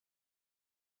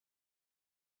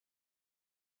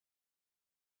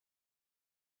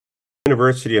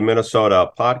University of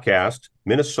Minnesota podcast,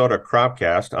 Minnesota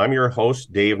Cropcast. I'm your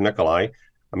host, Dave Nicolai.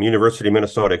 I'm University of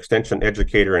Minnesota Extension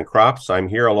Educator in Crops. I'm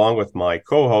here along with my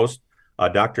co-host,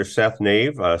 Dr. Seth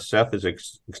Nave. Seth is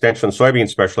Extension Soybean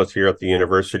Specialist here at the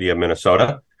University of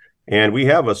Minnesota. And we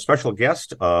have a special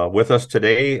guest with us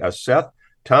today, Seth,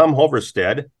 Tom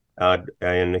Hoverstead,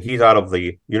 and he's out of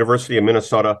the University of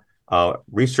Minnesota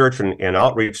Research and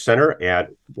Outreach Center at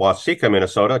Waseca,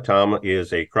 Minnesota. Tom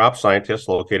is a crop scientist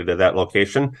located at that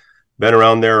location. Been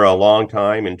around there a long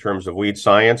time in terms of weed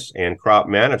science and crop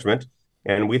management.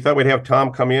 And we thought we'd have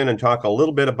Tom come in and talk a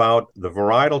little bit about the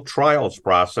varietal trials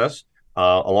process,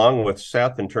 along with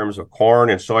Seth in terms of corn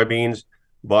and soybeans,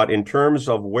 but in terms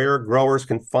of where growers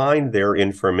can find their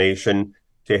information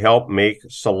to help make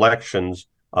selections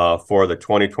for the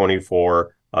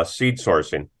 2024 seed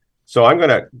sourcing. So I'm going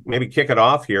to maybe kick it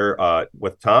off here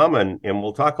with Tom, and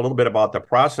we'll talk a little bit about the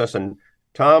process. And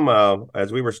Tom,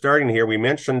 as we were starting here, we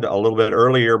mentioned a little bit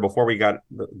earlier before we got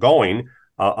going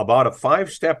about a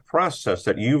 5-step process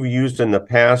that you've used in the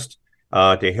past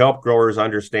to help growers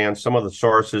understand some of the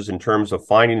sources in terms of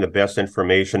finding the best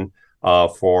information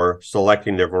for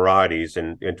selecting their varieties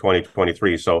in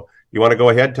 2023. So you want to go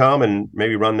ahead, Tom, and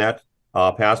maybe run that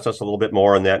past us a little bit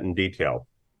more on that in detail?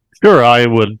 Sure, I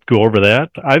would go over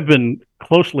that. I've been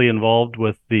closely involved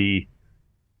with the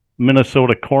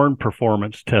Minnesota corn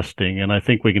performance testing, and I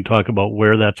think we can talk about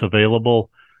where that's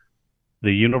available.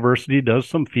 The university does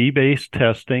some fee-based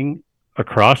testing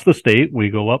across the state. We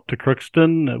go up to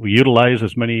Crookston. We utilize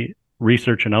as many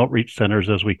research and outreach centers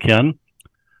as we can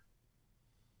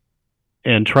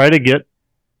and try to get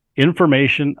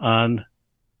information on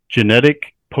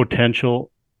genetic potential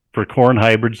for corn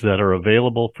hybrids that are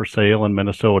available for sale in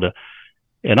Minnesota.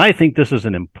 And I think this is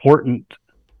an important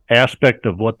aspect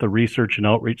of what the research and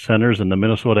outreach centers and the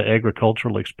Minnesota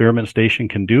Agricultural Experiment Station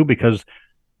can do, because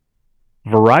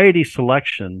variety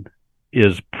selection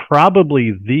is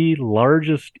probably the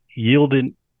largest yield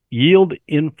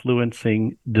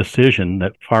influencing decision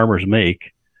that farmers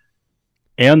make,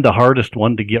 and the hardest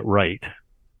one to get right.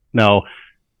 Now,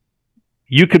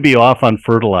 you could be off on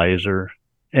fertilizer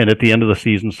and at the end of the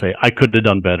season say, I could have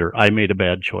done better. I made a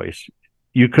bad choice.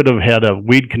 You could have had a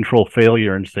weed control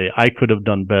failure and say, I could have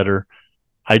done better.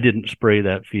 I didn't spray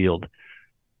that field.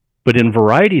 But in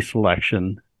variety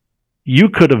selection, you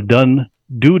could have done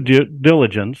due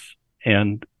diligence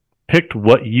and picked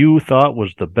what you thought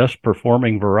was the best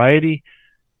performing variety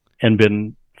and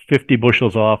been 50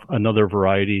 bushels off another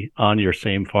variety on your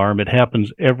same farm. It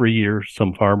happens every year.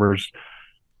 Some farmers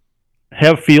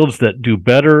have fields that do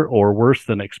better or worse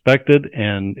than expected,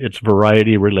 and it's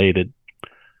variety related.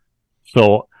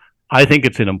 So I think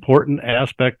it's an important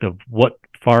aspect of what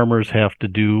farmers have to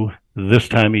do this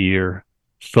time of year,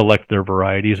 select their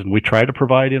varieties, and we try to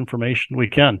provide information we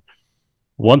can.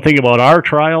 One thing about our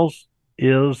trials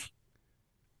is,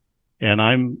 and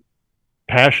I'm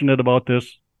passionate about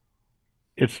this,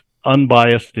 it's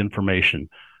unbiased information.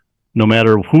 No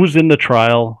matter who's in the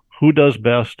trial, who does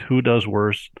best, who does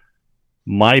worse,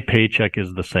 my paycheck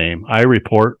is the same. I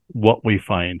report what we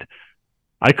find.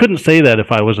 I couldn't say that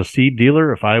if I was a seed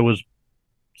dealer, if I was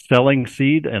selling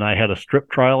seed and I had a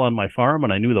strip trial on my farm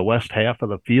and I knew the west half of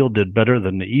the field did better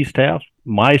than the east half,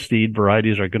 my seed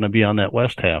varieties are going to be on that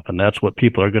west half, and that's what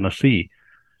people are going to see.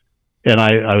 And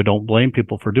I don't blame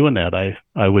people for doing that.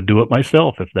 I would do it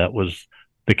myself if that was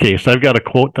the case. I've got a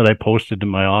quote that I posted in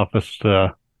my office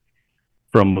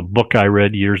from a book I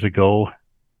read years ago.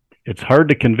 It's hard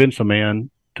to convince a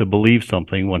man to believe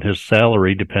something when his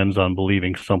salary depends on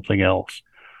believing something else.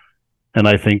 And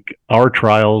I think our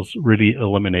trials really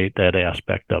eliminate that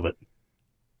aspect of it.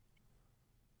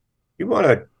 You want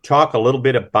to talk a little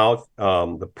bit about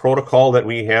the protocol that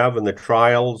we have in the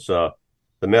trials, the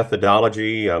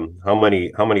methodology, how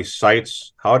many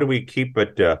sites, how do we keep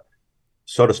it,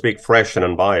 so to speak, fresh and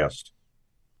unbiased?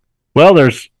 Well,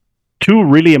 there's two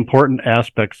really important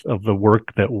aspects of the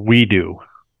work that we do: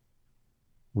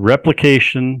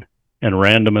 replication and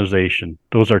randomization.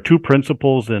 Those are two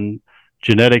principles in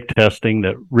genetic testing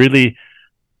that really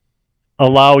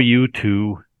allow you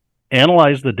to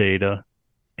analyze the data,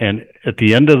 and at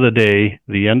the end of the day,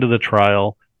 the end of the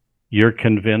trial, you're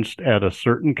convinced at a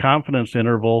certain confidence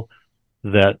interval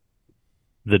that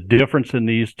the difference in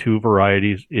these two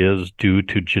varieties is due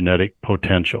to genetic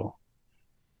potential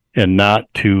and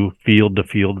not to field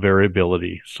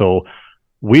variability. So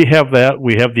we have that.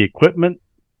 We have the equipment.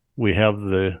 We have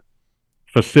the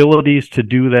facilities to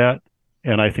do that,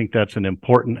 and I think that's an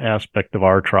important aspect of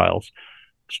our trials.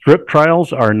 Strip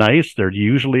trials are nice. They're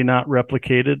usually not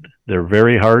replicated. They're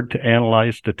very hard to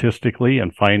analyze statistically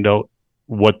and find out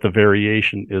what the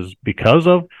variation is because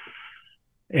of.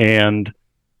 And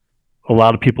a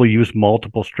lot of people use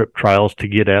multiple strip trials to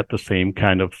get at the same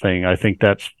kind of thing. I think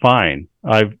that's fine.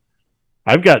 I've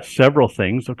got several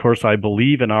things. Of course, I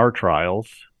believe in our trials.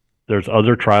 There's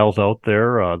other trials out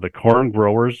there. The corn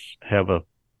growers have a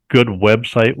good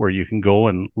website where you can go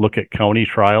and look at county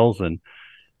trials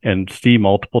and see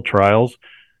multiple trials.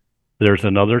 There's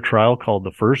another trial called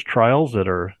the First Trials that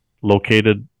are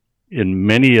located in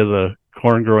many of the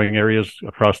corn growing areas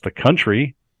across the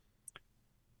country.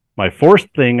 My fourth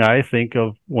thing I think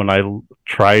of when I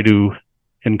try to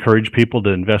encourage people to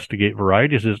investigate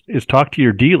varieties is talk to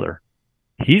your dealer.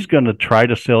 He's going to try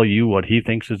to sell you what he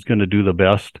thinks is going to do the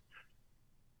best.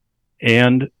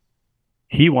 And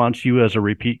he wants you as a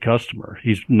repeat customer.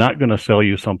 He's not going to sell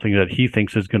you something that he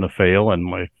thinks is going to fail. And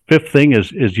my fifth thing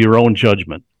is your own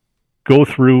judgment. Go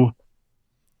through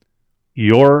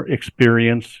your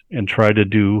experience and try to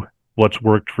do what's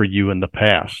worked for you in the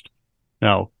past.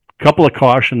 Now, a couple of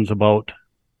cautions about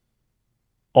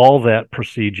all that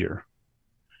procedure.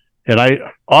 And I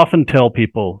often tell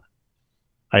people,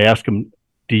 I ask them,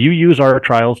 do you use our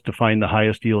trials to find the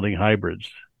highest yielding hybrids?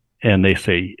 And they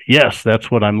say, yes,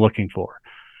 that's what I'm looking for.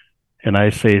 And I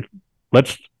say,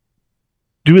 let's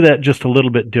do that just a little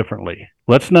bit differently.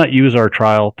 Let's not use our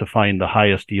trial to find the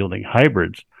highest yielding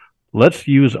hybrids. Let's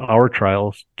use our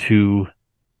trials to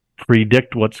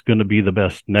predict what's going to be the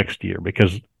best next year,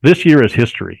 because this year is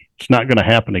history. It's not going to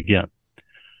happen again.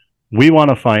 We want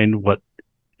to find what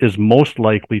is most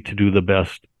likely to do the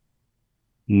best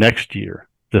next year,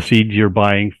 the seed you're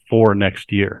buying for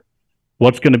next year.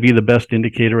 What's going to be the best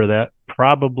indicator of that?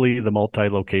 Probably the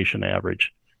multi-location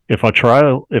average. If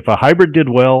a hybrid did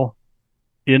well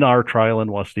in our trial in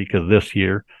Waseca this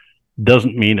year,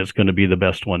 doesn't mean it's going to be the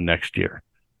best one next year.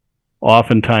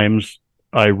 Oftentimes,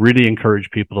 I really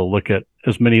encourage people to look at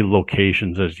as many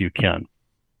locations as you can.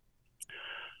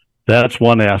 That's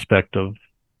one aspect of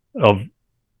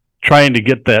trying to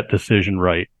get that decision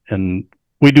right, and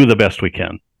we do the best we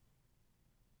can.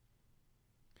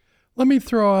 Let me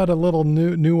throw out a little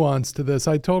nuance to this.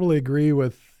 I totally agree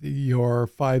with your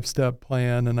 5-step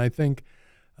plan, and I think,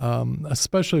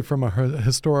 especially from a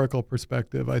historical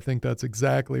perspective, I think that's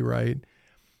exactly right.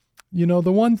 You know,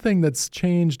 the one thing that's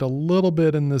changed a little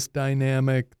bit in this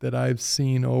dynamic that I've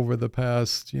seen over the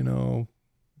past,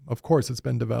 of course it's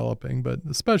been developing, but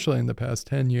especially in the past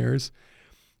 10 years,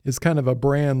 is kind of a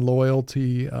brand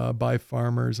loyalty by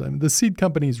farmers. I mean, the seed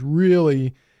companies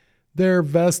really, their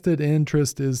vested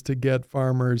interest is to get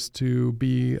farmers to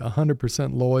be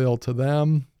 100% loyal to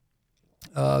them.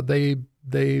 They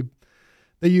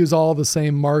use all the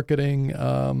same marketing,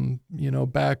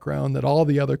 background that all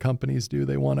the other companies do.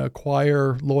 They want to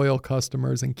acquire loyal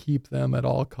customers and keep them at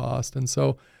all costs. And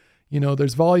so,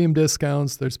 there's volume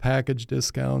discounts, there's package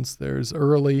discounts, there's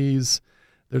earlies,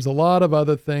 there's a lot of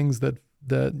other things that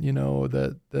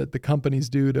the companies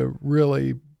do to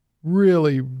really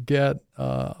get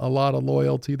a lot of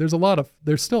loyalty. There's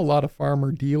still a lot of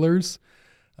farmer dealers,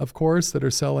 of course, that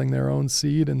are selling their own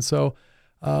seed. And so,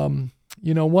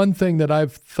 one thing that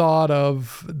I've thought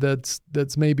of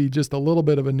that's maybe just a little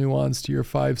bit of a nuance to your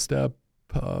 5-step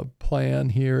plan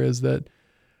here is that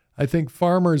I think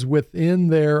farmers within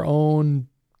their own,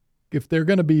 if they're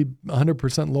going to be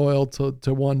 100% loyal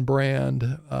to one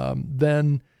brand,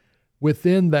 then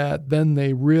within that, then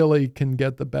they really can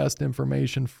get the best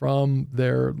information from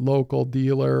their local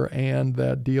dealer and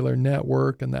that dealer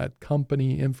network and that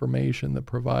company information that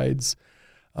provides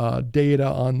data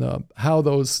on how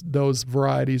those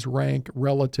varieties rank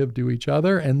relative to each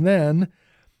other, and then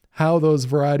how those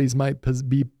varieties might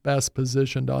be best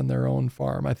positioned on their own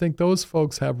farm. I think those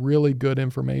folks have really good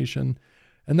information,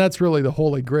 and that's really the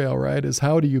holy grail, right? Is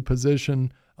how do you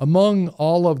position among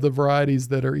all of the varieties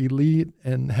that are elite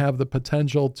and have the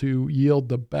potential to yield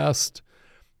the best.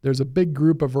 There's a big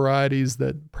group of varieties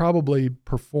that probably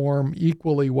perform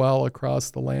equally well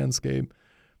across the landscape.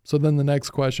 So then the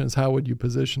next question is, how would you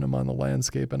position them on the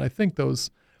landscape? And I think those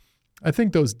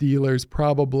dealers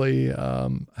probably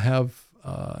have,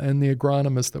 and the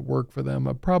agronomists that work for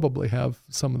them probably have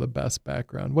some of the best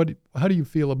background. How do you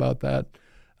feel about that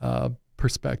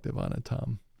perspective on it,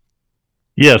 Tom?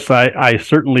 Yes, I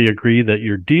certainly agree that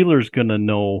your dealer's going to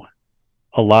know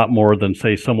a lot more than,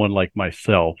 say, someone like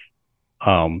myself.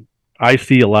 I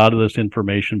see a lot of this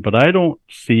information, but I don't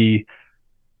see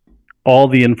all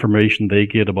the information they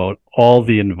get about all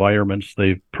the environments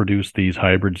they've produced these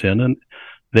hybrids in. And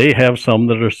they have some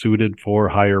that are suited for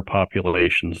higher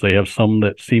populations. They have some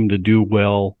that seem to do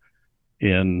well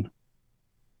in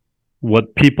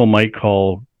what people might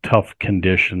call tough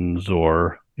conditions,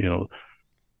 or,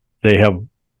 they have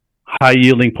high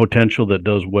yielding potential that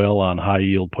does well on high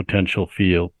yield potential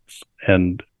fields.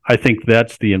 And I think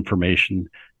that's the information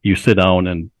you sit down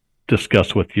and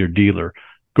discuss with your dealer.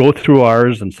 Go through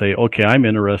ours and say, okay, I'm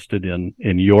interested in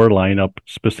your lineup,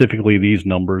 specifically these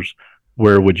numbers.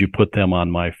 Where would you put them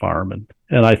on my farm?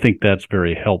 And I think that's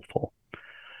very helpful.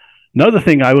 Another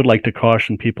thing I would like to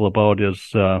caution people about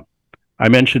is I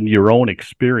mentioned your own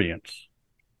experience.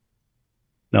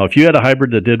 Now, if you had a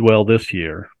hybrid that did well this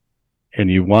year and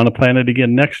you want to plant it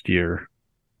again next year,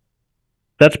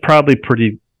 that's probably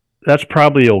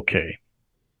okay.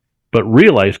 But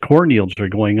realize corn yields are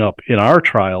going up. In our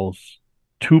trials,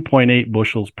 2.8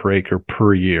 bushels per acre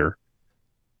per year.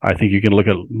 I think you can look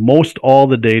at most all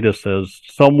the data says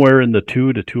somewhere in the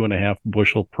 2 to 2.5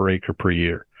 bushel per acre per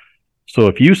year. So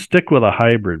if you stick with a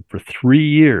hybrid for 3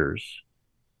 years,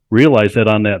 realize that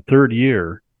on that third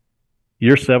year,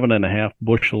 you're 7.5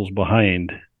 bushels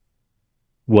behind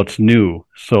what's new.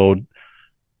 So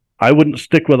I wouldn't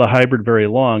stick with a hybrid very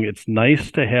long. It's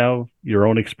nice to have your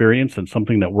own experience and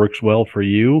something that works well for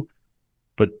you,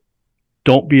 but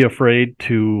don't be afraid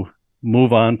to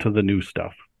move on to the new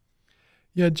stuff.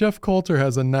 Yeah, Jeff Coulter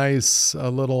has a nice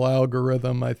little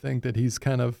algorithm, I think, that he's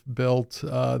kind of built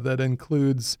that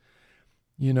includes,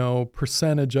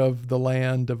 percentage of the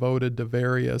land devoted to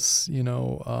various,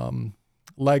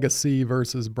 legacy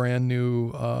versus brand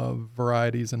new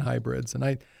varieties and hybrids. And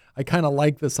I kind of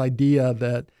like this idea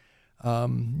that,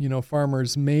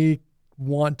 farmers may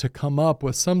want to come up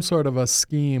with some sort of a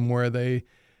scheme where they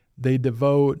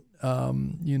devote,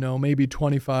 maybe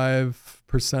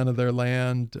 25% of their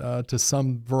land to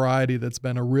some variety that's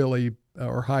been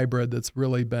or hybrid that's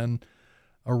really been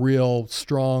a real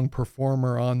strong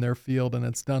performer on their field, and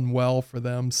it's done well for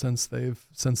them since they've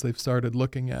started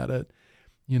looking at it.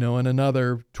 And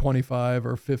another 25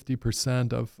 or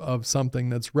 50% of something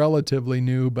that's relatively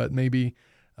new, but maybe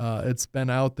it's been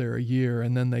out there a year,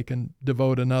 and then they can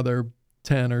devote another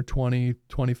 10 or 20,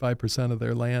 25% of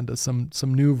their land to some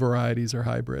new varieties or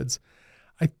hybrids.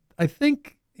 I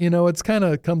think, it's kind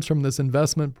of comes from this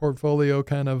investment portfolio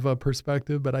kind of a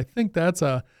perspective, but I think that's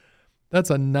a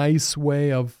nice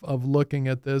way of looking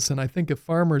at this. And I think if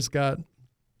farmers got,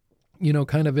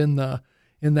 kind of in the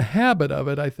habit of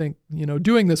it, I think,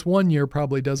 doing this 1 year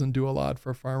probably doesn't do a lot for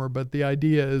a farmer, but the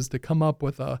idea is to come up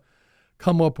with a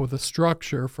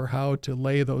structure for how to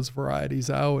lay those varieties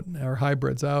out or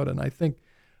hybrids out. And I think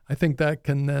that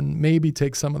can then maybe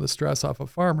take some of the stress off of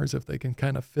farmers if they can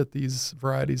kind of fit these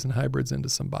varieties and hybrids into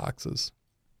some boxes.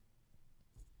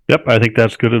 Yep, I think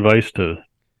that's good advice to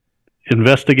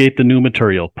investigate the new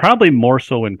material. Probably more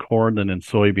so in corn than in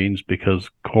soybeans, because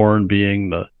corn being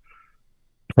the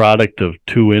product of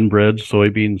two inbreds,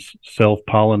 soybeans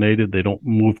self-pollinated. They don't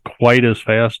move quite as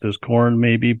fast as corn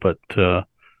maybe, but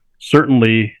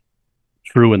certainly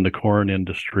true in the corn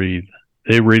industry.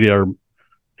 They really are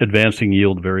advancing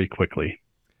yield very quickly.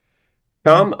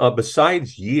 Tom,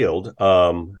 besides yield,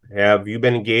 have you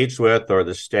been engaged with or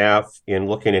the staff in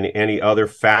looking at any other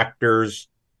factors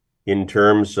in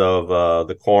terms of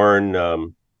the corn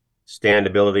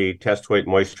standability, test weight,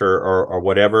 moisture, or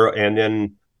whatever? And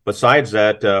then besides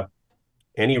that,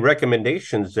 any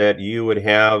recommendations that you would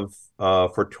have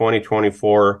for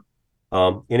 2024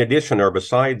 in addition or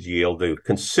besides yield to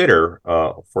consider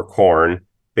for corn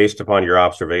based upon your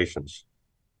observations?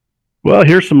 Well,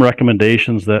 here's some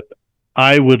recommendations that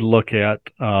I would look at.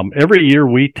 Every year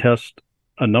we test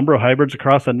a number of hybrids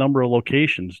across a number of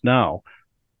locations. Now,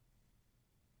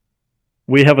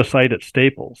 we have a site at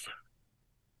Staples.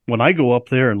 When I go up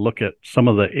there and look at some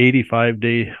of the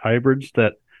 85-day hybrids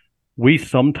that we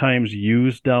sometimes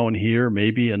use down here,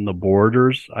 maybe in the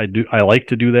borders, I like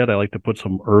to do that. I like to put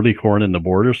some early corn in the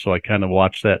borders, so I kind of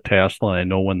watch that tassel, and I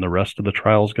know when the rest of the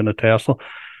trial is going to tassel.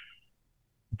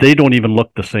 They don't even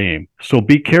look the same. So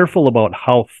be careful about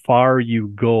how far you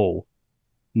go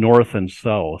north and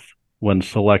south when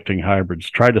selecting hybrids.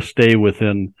 Try to stay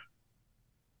within.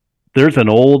 There's an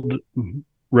old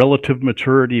relative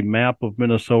maturity map of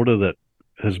Minnesota that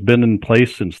has been in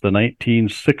place since the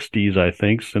 1960s, I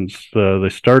think, since they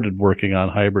started working on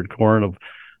hybrid corn of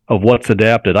what's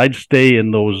adapted. I'd stay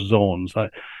in those zones.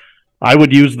 I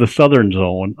would use the southern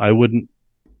zone. I wouldn't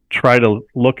try to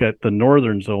look at the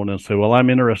northern zone and say, well, I'm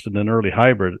interested in early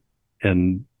hybrid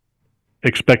and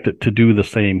expect it to do the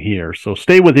same here. So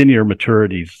stay within your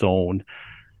maturity zone,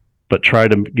 but try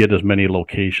to get as many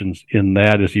locations in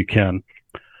that as you can.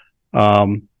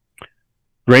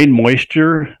 Grain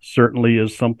moisture certainly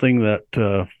is something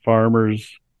that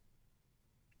farmers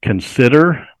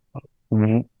consider.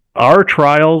 Our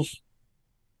trials,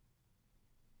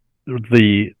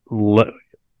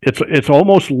 it's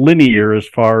almost linear as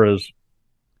far as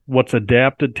what's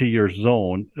adapted to your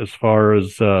zone as far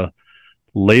as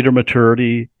later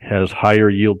maturity has higher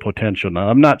yield potential. Now,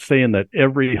 I'm not saying that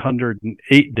every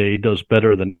 108 day does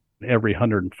better than every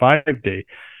 105 day,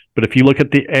 but if you look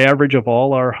at the average of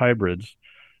all our hybrids,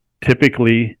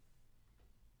 typically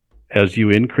as you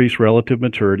increase relative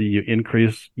maturity, you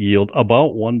increase yield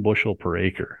about 1 bushel per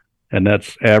acre. And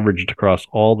that's averaged across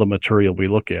all the material we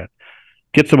look at.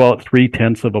 Gets about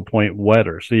 0.3 of a point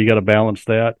wetter. So you got to balance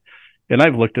that. And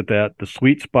I've looked at that. The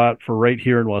sweet spot for right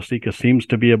here in Waseca seems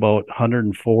to be about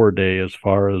 104 a day as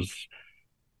far as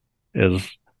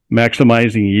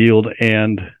maximizing yield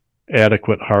and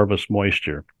adequate harvest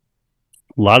moisture.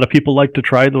 A lot of people like to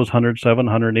try those 107,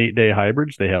 108 day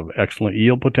hybrids. They have excellent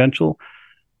yield potential.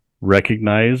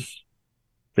 Recognize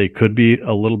they could be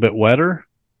a little bit wetter.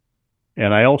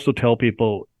 And I also tell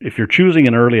people, if you're choosing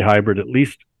an early hybrid, at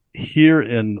least here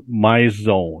in my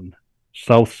zone,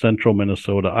 south central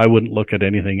Minnesota, I wouldn't look at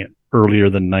anything earlier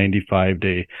than 95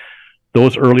 day.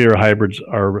 Those earlier hybrids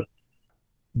are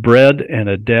bred and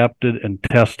adapted and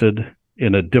tested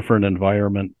in a different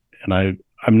environment. And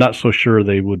I'm not so sure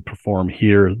they would perform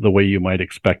here the way you might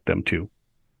expect them to.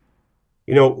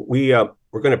 You know, we're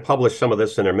going to publish some of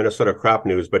this in our Minnesota Crop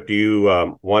News, but do you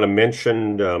want to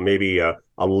mention maybe a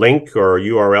link or a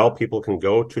URL people can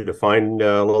go to find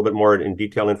a little bit more in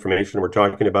detail information we're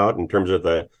talking about in terms of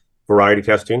the variety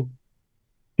testing?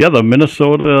 Yeah, the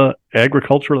Minnesota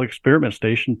Agricultural Experiment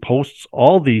Station posts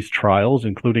all these trials,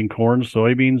 including corn,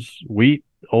 soybeans, wheat,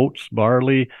 oats,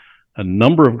 barley, a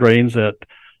number of grains that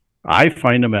I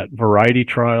find them at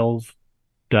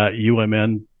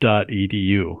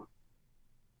varietytrials.umn.edu.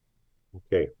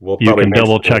 Okay, you can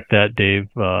double check that, Dave.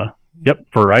 Yep,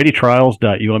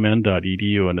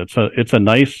 varietytrials.umn.edu, and it's a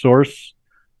nice source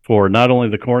for not only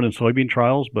the corn and soybean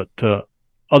trials, but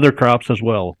other crops as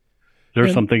well.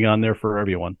 There's something on there for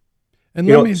everyone. And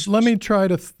let me throw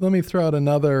out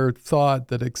another thought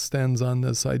that extends on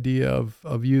this idea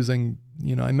of using.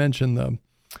 I mentioned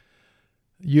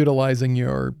utilizing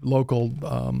your local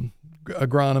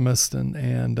agronomist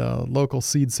and local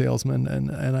seed salesman,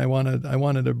 and I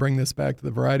wanted to bring this back to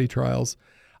the variety trials.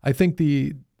 I think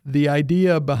the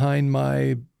idea behind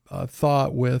my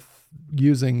thought with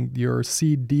using your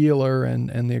seed dealer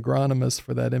and the agronomist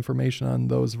for that information on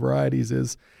those varieties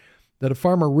is that a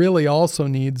farmer really also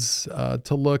needs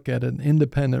to look at an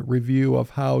independent review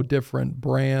of how different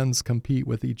brands compete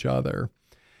with each other.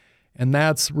 And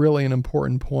that's really an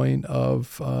important point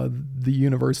of the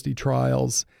university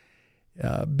trials.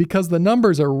 Because the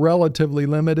numbers are relatively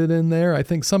limited in there. I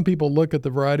think some people look at the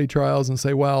variety trials and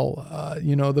say, well,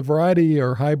 the variety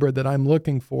or hybrid that I'm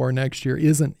looking for next year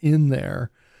isn't in there.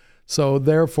 So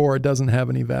therefore, it doesn't have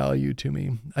any value to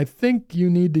me. I think you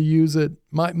need to use it.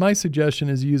 My suggestion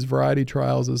is use variety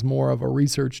trials as more of a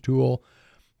research tool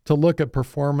to look at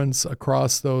performance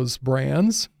across those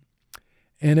brands.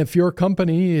 And if your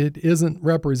company isn't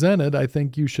represented, I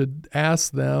think you should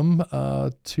ask them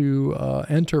to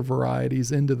enter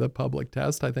varieties into the public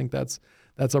test. I think that's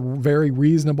a very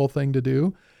reasonable thing to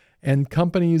do. And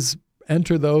companies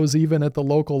enter those even at the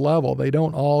local level. They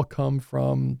don't all come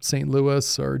from St.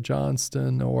 Louis or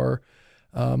Johnston or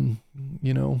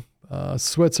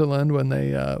Switzerland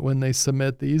when they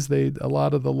submit these. A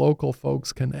lot of the local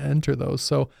folks can enter those.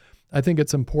 So I think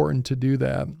it's important to do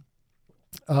that.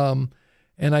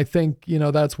 And I think,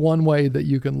 that's one way that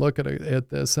you can look at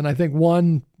this. And I think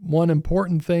one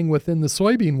important thing within the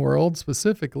soybean world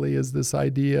specifically is this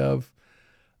idea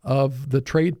of the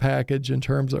trait package in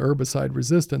terms of herbicide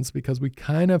resistance, because we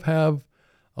kind of have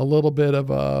a little bit of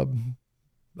a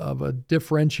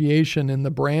differentiation in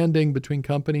the branding between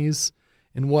companies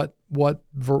and what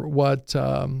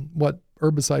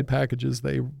herbicide packages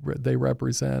they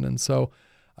represent. And so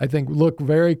I think look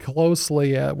very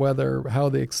closely at how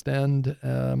the Extend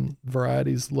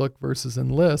varieties look versus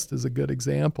Enlist is a good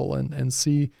example, and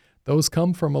see those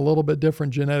come from a little bit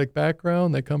different genetic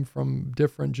background. They come from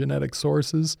different genetic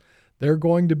sources. They're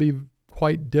going to be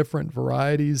quite different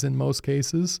varieties in most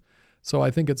cases. So I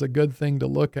think it's a good thing to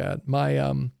look at.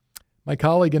 My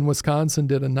colleague in Wisconsin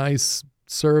did a nice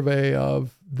survey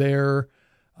of their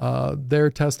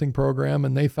testing program,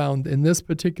 and they found in this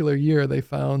particular year, they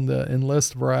found the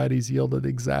Enlist varieties yielded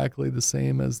exactly the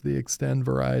same as the Extend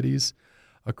varieties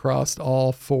across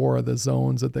all 4 of the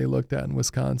zones that they looked at in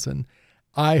Wisconsin.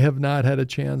 I have not had a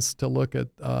chance to look at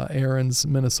Aaron's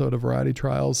Minnesota variety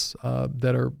trials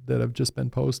that have just been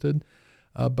posted,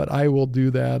 but I will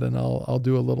do that, and I'll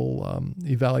do a little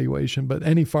evaluation. But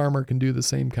any farmer can do the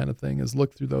same kind of thing, is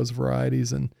look through those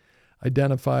varieties and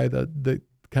identify the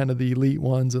kind of the elite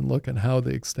ones and look at how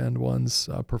the Extend ones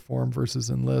perform versus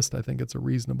Enlist. I think it's a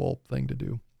reasonable thing to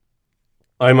do.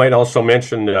 I might also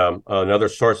mention another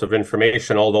source of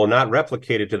information, although not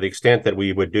replicated to the extent that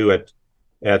we would do it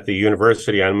at the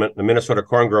university. On the Minnesota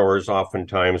corn growers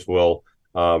oftentimes will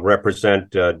represent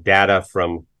data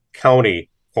from county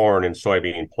corn and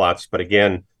soybean plots, but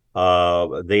again,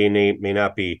 they may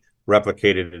not be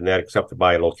replicated in that except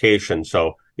by location.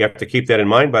 So you have to keep that in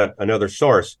mind. But another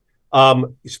source. We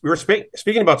were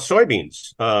speaking about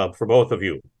soybeans for both of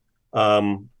you.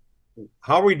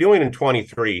 How are we doing in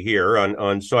 23 here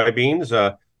on soybeans?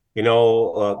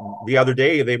 The other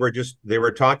day they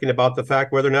were talking about the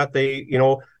fact whether or not they,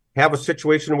 have a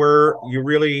situation where you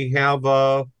really have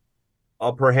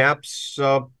perhaps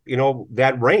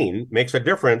that rain makes a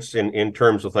difference in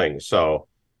terms of things. So,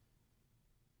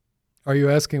 Are you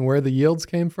asking where the yields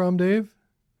came from, Dave?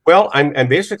 well, I'm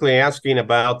basically asking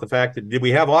about the fact that did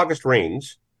we have August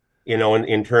rains,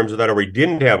 in terms of that, or we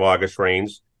didn't have August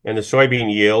rains and the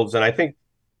soybean yields. And I think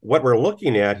what we're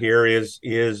looking at here is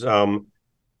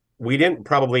we didn't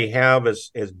probably have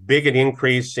as big an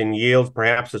increase in yields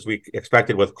perhaps as we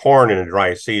expected with corn in a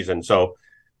dry season. So,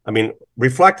 I mean,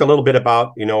 reflect a little bit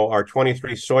about, our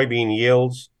 23 soybean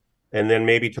yields, and then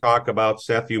maybe talk about,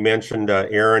 Seth, you mentioned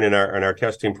Aaron in our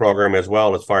testing program as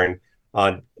well as far in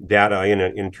data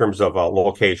in terms of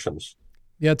locations.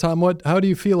 Yeah, Tom, how do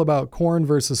you feel about corn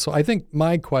versus soy? I think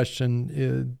my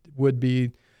question would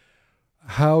be,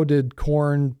 how did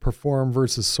corn perform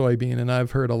versus soybean? And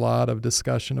I've heard a lot of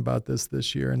discussion about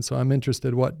this year. And so I'm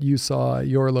interested what you saw at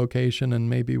your location and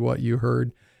maybe what you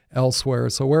heard elsewhere.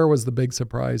 So where was the big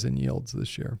surprise in yields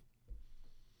this year?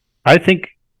 I think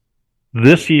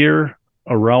this year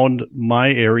around my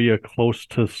area close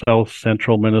to south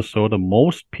central Minnesota,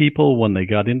 most people, when they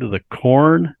got into the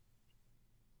corn,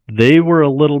 they were a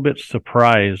little bit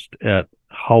surprised at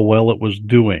how well it was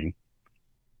doing.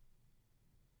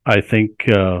 I think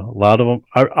a lot of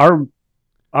them,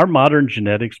 our modern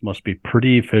genetics must be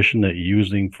pretty efficient at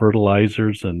using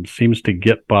fertilizers and seems to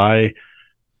get by.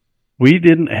 We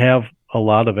didn't have a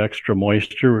lot of extra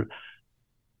moisture.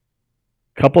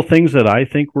 Couple things that I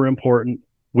think were important.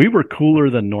 We were cooler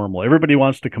than normal. Everybody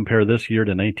wants to compare this year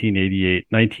to 1988.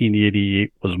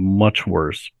 1988 was much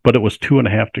worse, but it was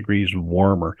 2.5 degrees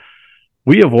warmer.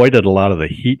 We avoided a lot of the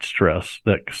heat stress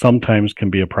that sometimes can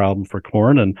be a problem for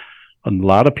corn, and a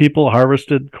lot of people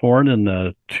harvested corn in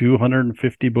the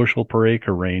 250 bushel per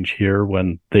acre range here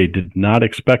when they did not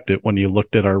expect it when you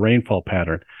looked at our rainfall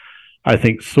pattern. I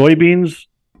think soybeans,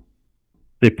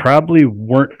 they probably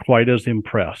weren't quite as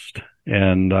impressed.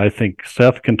 And I think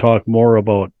Seth can talk more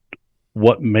about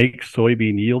what makes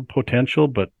soybean yield potential.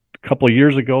 But a couple of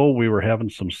years ago, we were having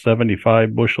some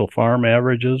 75 bushel farm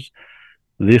averages.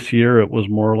 This year, it was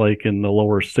more like in the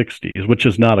lower 60s, which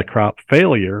is not a crop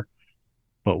failure.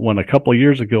 But when a couple of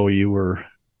years ago you were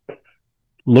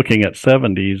looking at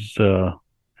 70s,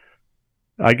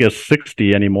 I guess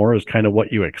 60 anymore is kind of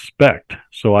what you expect.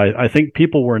 So I think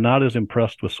people were not as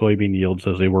impressed with soybean yields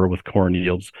as they were with corn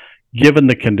yields, given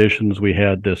the conditions we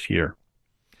had this year.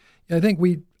 Yeah,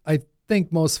 I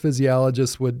think most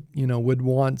physiologists would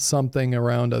want something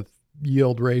around a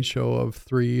yield ratio of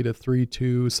 3 to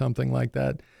 3.2, something like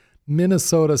that.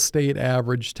 Minnesota state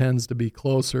average tends to be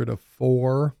closer to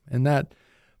 4, and that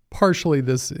partially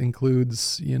this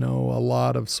includes, a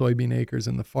lot of soybean acres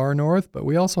in the far north, but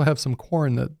we also have some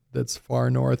corn that's far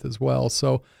north as well.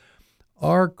 So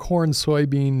our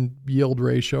corn-soybean yield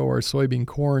ratio or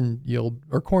soybean-corn yield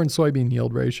or corn-soybean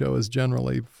yield ratio is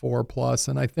generally 4+.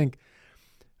 And I think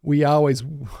we always,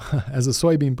 as a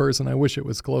soybean person, I wish it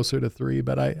was closer to 3,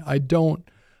 but I don't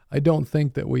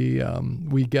think that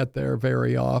we get there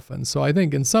very often. So I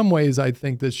think in some ways, I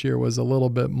think this year was a little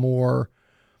bit more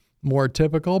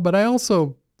typical, but I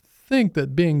also think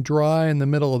that being dry in the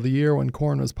middle of the year when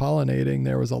corn was pollinating,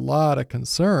 there was a lot of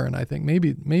concern. I think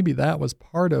maybe that was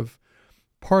part of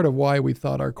why we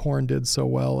thought our corn did so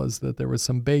well, is that there was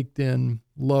some baked in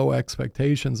low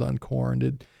expectations on corn.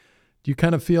 Do you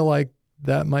kind of feel like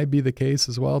that might be the case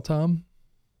as well, Tom?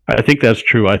 I think that's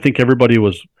true. I think everybody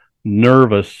was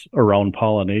nervous around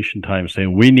pollination time,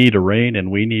 saying we need a rain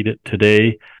and we need it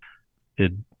today.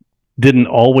 It didn't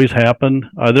always happen.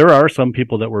 There are some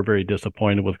people that were very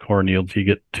disappointed with corn yields. You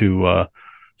get to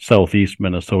southeast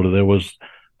Minnesota, there was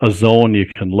a zone you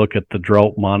can look at the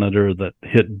drought monitor that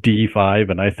hit D5,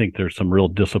 and I think there's some real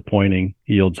disappointing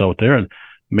yields out there. And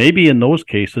maybe in those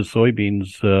cases,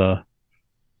 soybeans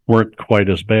weren't quite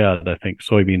as bad. I think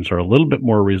soybeans are a little bit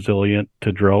more resilient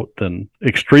to drought than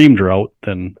extreme drought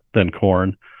than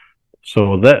corn.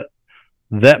 So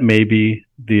that may be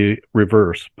the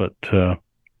reverse, but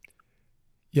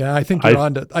Yeah, I think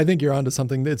you're onto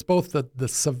something. It's both the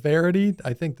severity.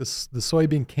 I think the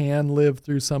soybean can live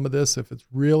through some of this. If it's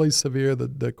really severe,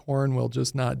 the corn will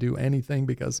just not do anything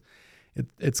because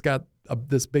it's got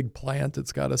this big plant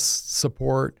it's got to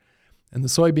support, and the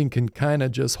soybean can kind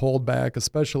of just hold back,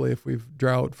 especially if we've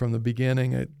drought from the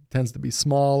beginning. It tends to be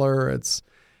smaller. It's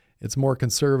more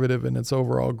conservative in its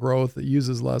overall growth. It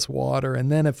uses less water.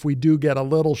 And then if we do get a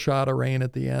little shot of rain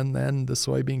at the end, then the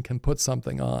soybean can put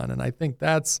something on. And I think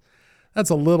that's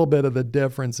a little bit of the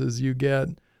difference is you get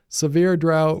severe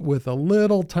drought with a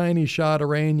little tiny shot of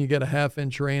rain. You get a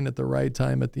half-inch rain at the right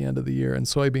time at the end of the year, and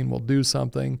soybean will do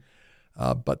something.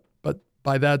 But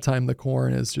by that time, the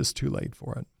corn is just too late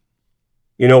for it.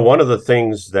 One of the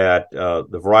things that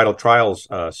the varietal trials,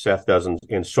 Seth, does in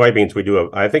soybeans, we do,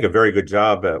 I think, a very good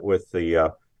job with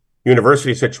the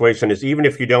university situation is even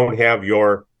if you don't have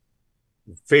your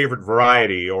favorite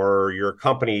variety or your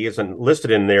company isn't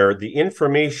listed in there, the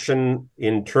information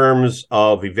in terms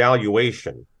of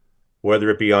evaluation, whether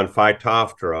it be on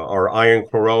Phytophthora or iron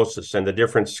chlorosis and the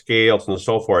different scales and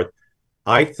so forth,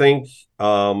 I think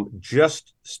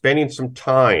just spending some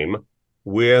time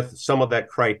with some of that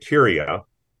criteria,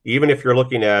 even if you're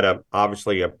looking at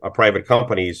obviously a private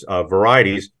company's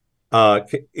varieties,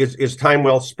 is time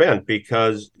well spent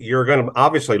because you're going to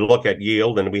obviously look at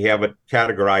yield, and we have it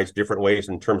categorized different ways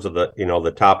in terms of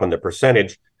the top and the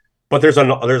percentage. But there's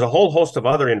a whole host of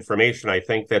other information I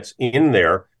think that's in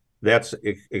there that's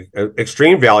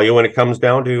extreme value when it comes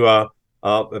down to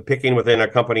picking within a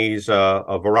company's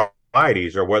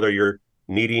varieties, or whether you're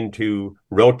needing to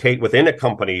rotate within a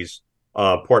company's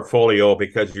portfolio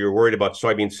because you're worried about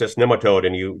soybean cyst nematode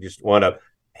and you just want to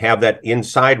have that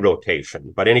inside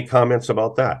rotation. But any comments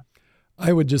about that?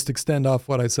 I would just extend off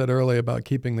what I said earlier about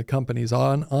keeping the companies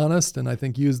honest, and I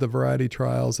think use the variety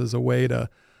trials as a way to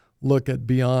look at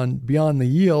beyond the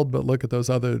yield, but look at those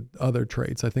other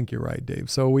traits. I think you're right, Dave.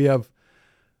 So we have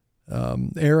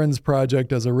Aaron's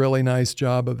project does a really nice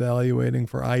job evaluating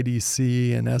for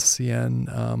IDC and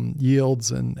SCN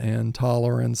yields and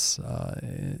tolerance.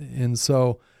 And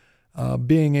so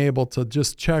being able to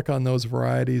just check on those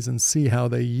varieties and see how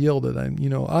they yielded.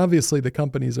 And, obviously the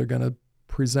companies are going to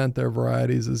present their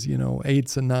varieties as,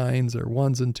 8s and 9s or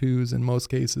 1s and 2s in most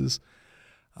cases.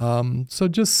 So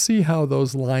just see how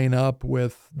those line up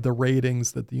with the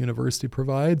ratings that the university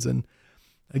provides. And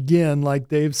again, like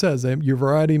Dave says, your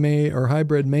variety or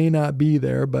hybrid may not be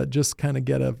there, but just kind of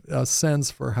get a sense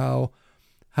for how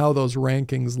those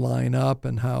rankings line up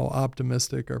and how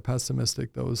optimistic or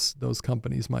pessimistic those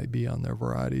companies might be on their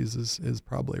varieties is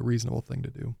probably a reasonable thing to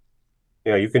do.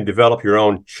 Yeah, you can develop your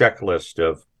own checklist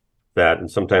of that,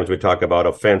 and sometimes we talk about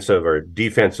offensive or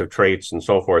defensive traits and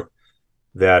so forth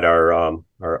that are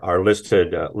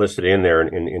listed in there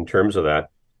in terms of that.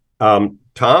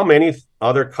 Tom, any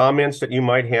other comments that you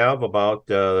might have about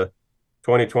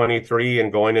 2023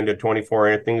 and going into 24,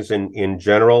 and things in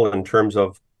general in terms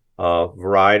of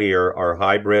variety or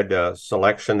hybrid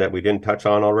selection that we didn't touch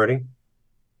on already?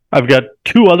 I've got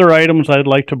two other items I'd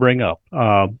like to bring up.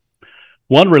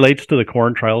 One relates to the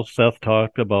corn trials. Seth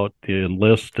talked about the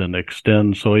enlist and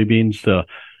extend soybeans.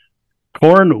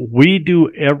 Corn, we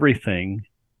do everything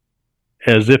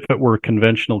as if it were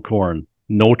conventional corn.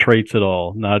 No traits at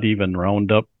all, not even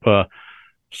Roundup.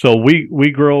 So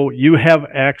we grow, you have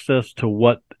access to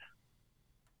what,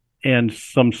 and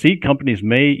some seed companies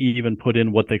may even put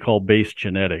in what they call base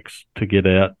genetics to get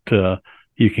at.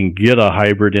 You can get a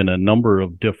hybrid in a number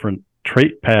of different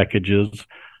trait packages,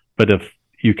 but if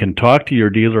you can talk to your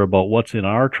dealer about what's in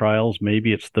our trials,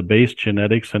 maybe it's the base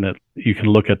genetics, and you can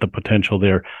look at the potential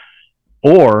there.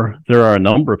 Or there are a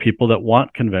number of people that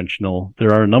want conventional.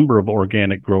 There are a number of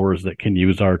organic growers that can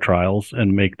use our trials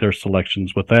and make their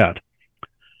selections with that.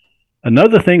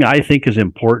 Another thing I think is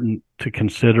important to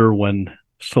consider when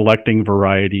selecting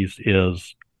varieties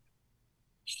is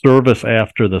service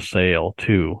after the sale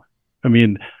too. I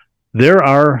mean, there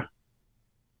are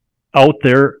out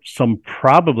there some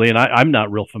probably, and I'm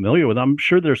not real familiar with, I'm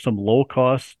sure there's some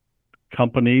low-cost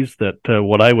companies that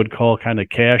what I would call kind of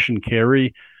cash and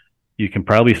carry. You can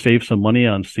probably save some money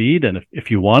on seed, and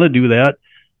if you want to do that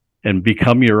and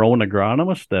become your own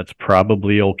agronomist, that's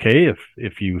probably okay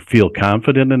if you feel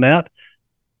confident in that.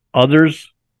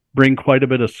 Others bring quite a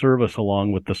bit of service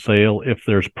along with the sale if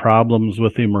there's problems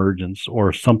with emergence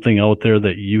or something out there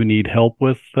that you need help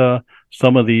with.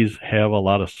 Some of these have a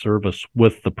lot of service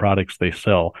with the products they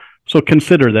sell. So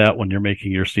consider that when you're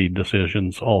making your seed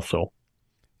decisions also.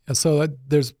 And so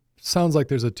sounds like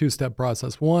there's a two-step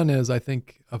process. One is I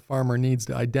think a farmer needs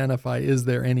to identify, is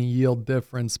there any yield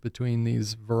difference between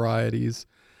these varieties?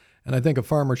 And I think a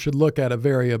farmer should look at it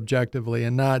very objectively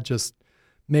and not just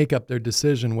make up their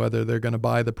decision whether they're going to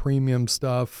buy the premium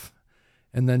stuff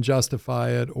and then justify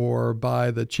it, or buy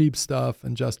the cheap stuff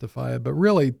and justify it. But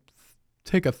really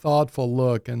take a thoughtful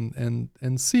look and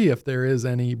see if there is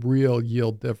any real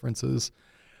yield differences.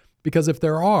 Because if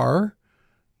there are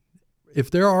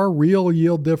real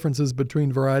yield differences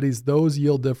between varieties, those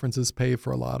yield differences pay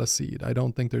for a lot of seed. I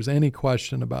don't think there's any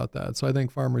question about that. So I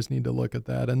think farmers need to look at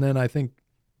that. And then I think,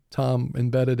 Tom,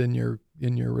 embedded in your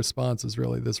response is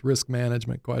really this risk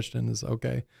management question is,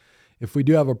 okay, if we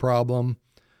do have a problem,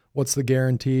 what's the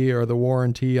guarantee or the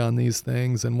warranty on these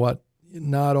things, and what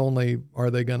not only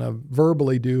are they going to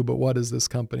verbally do, but what does this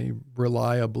company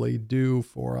reliably do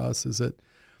for us?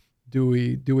 Do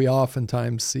we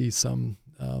oftentimes see some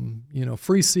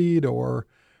free seed or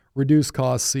reduced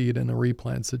cost seed in a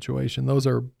replant situation? Those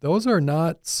are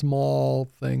not small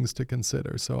things to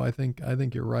consider. So I think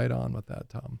you're right on with that,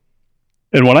 Tom.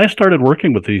 And when I started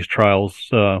working with these trials,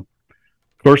 of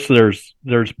course,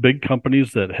 there's big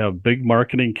companies that have big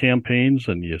marketing campaigns,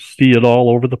 and you see it all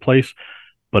over the place.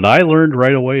 But I learned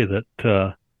right away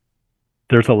that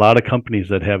there's a lot of companies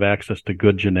that have access to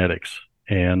good genetics,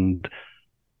 and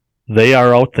they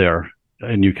are out there,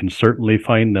 and you can certainly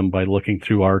find them by looking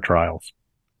through our trials.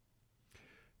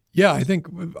 Yeah,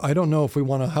 I don't know if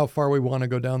how far we want to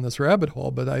go down this rabbit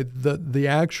hole, but the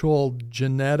actual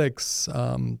genetics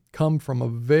come from a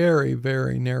very,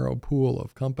 very narrow pool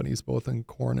of companies, both in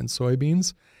corn and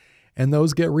soybeans, and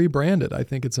those get rebranded. I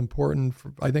think it's important.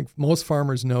 I think most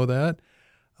farmers know that.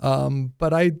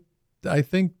 But I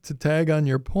think, to tag on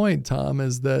your point, Tom,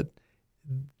 is that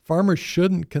farmers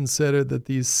shouldn't consider that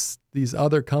these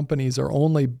other companies are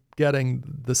only getting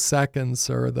the seconds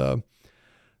or the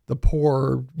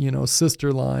poor,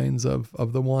 sister lines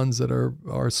of the ones that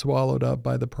are swallowed up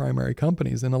by the primary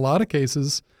companies. In a lot of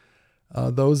cases,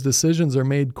 those decisions are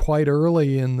made quite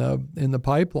early in the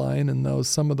pipeline, and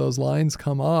some of those lines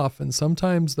come off, and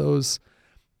sometimes those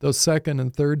second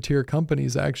and third tier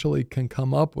companies actually can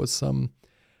come up with some,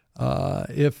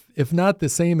 if not the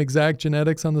same exact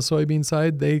genetics on the soybean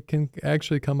side, they can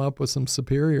actually come up with some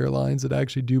superior lines that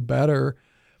actually do better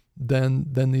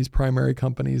than these primary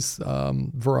companies'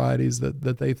 varieties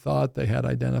that they thought they had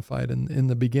identified in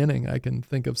the beginning. I can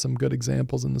think of some good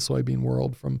examples in the soybean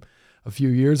world from a few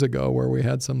years ago where we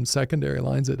had some secondary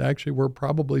lines that actually were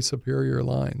probably superior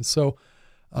lines. So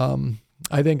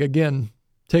I think, again,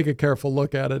 take a careful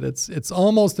look at it. It's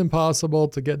almost impossible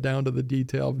to get down to the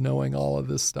detail of knowing all of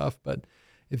this stuff, but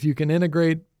if you can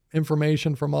integrate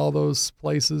information from all those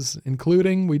places,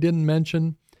 including, we didn't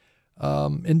mention,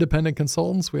 independent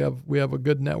consultants. We have a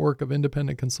good network of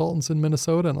independent consultants in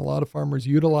Minnesota, and a lot of farmers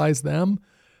utilize them.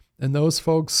 And those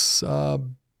folks,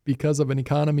 because of an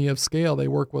economy of scale, they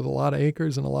work with a lot of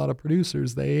acres and a lot of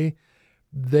producers.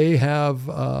 They have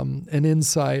an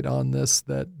insight on this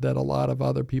that a lot of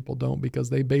other people don't,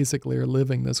 because they basically are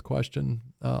living this question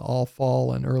all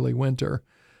fall and early winter,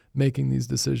 making these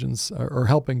decisions or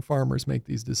helping farmers make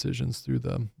these decisions through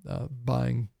the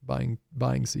buying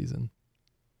season.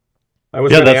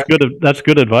 That's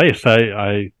good advice.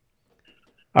 I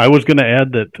was going to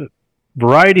add that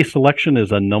variety selection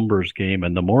is a numbers game,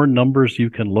 and the more numbers you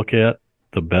can look at,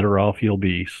 the better off you'll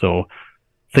be. So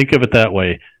think of it that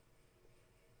way.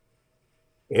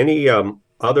 Any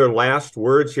other last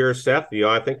words here, Seth?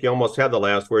 I think you almost had the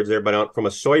last words there, but from a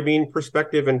soybean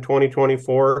perspective in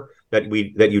 2024 that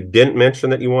you didn't mention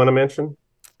that you want to mention,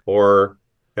 or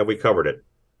have we covered it?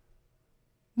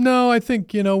 No, I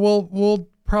think we'll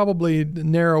probably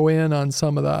narrow in on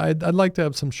some of that. I'd like to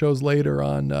have some shows later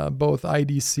on both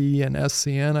IDC and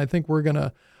SCN. I think we're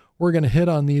gonna hit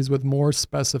on these with more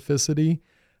specificity.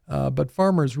 But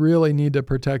farmers really need to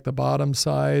protect the bottom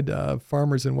side.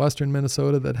 Farmers in western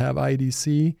Minnesota that have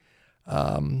IDC,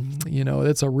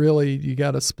 it's you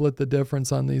got to split the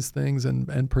difference on these things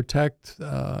and protect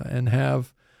and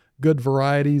have good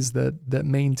varieties that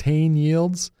maintain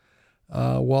yields,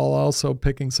 while also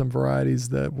picking some varieties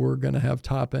that we're going to have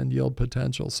top end yield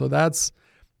potential. So that's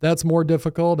more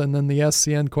difficult. And then the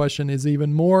SCN question is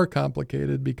even more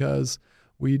complicated, because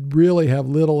we really have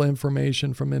little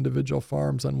information from individual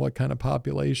farms on what kind of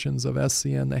populations of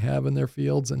SCN they have in their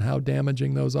fields and how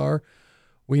damaging those are.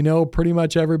 We know pretty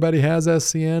much everybody has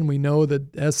SCN. We know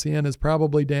that SCN is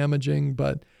probably damaging,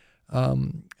 but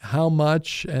how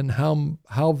much and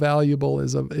how valuable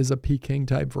is a Peking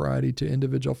type variety to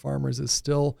individual farmers is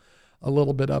still a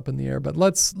little bit up in the air. But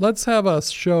let's have a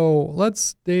show.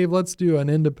 Let's do an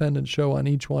independent show on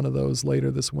each one of those later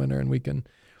this winter, and we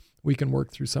can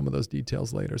work through some of those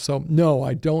details later. So no,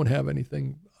 I don't have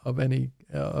anything of any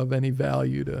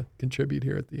value to contribute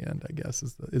here at the end, I guess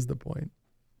is the point.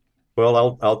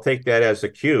 Well, I'll take that as a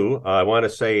cue. I want to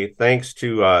say thanks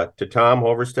to Tom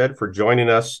Hoverstead for joining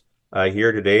us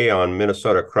here today on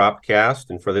Minnesota Cropcast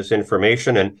and for this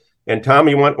information. And Tom,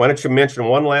 why don't you mention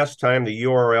one last time the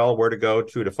URL where to go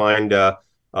to find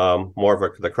more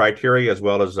of the criteria as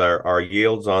well as our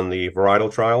yields on the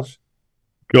varietal trials?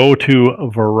 Go to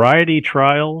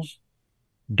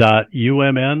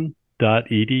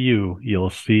varietytrials.umn.edu. You'll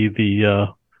see the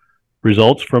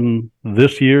results from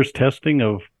this year's testing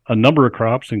of a number of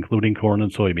crops, including corn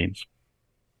and soybeans.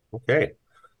 Okay.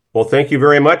 Well, thank you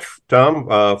very much, Tom,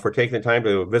 for taking the time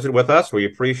to visit with us. We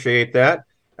appreciate that.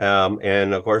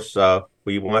 And of course,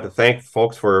 we want to thank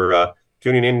folks for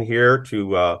tuning in here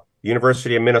to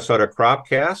University of Minnesota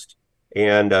Cropcast,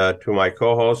 and to my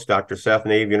co-host, Dr. Seth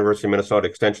Nave, University of Minnesota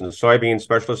Extension soybean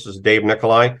specialist. This is Dave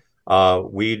Nicolai,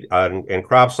 weed and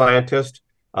crop scientist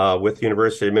with the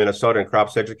University of Minnesota and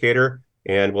crops educator.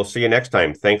 And we'll see you next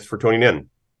time. Thanks for tuning in.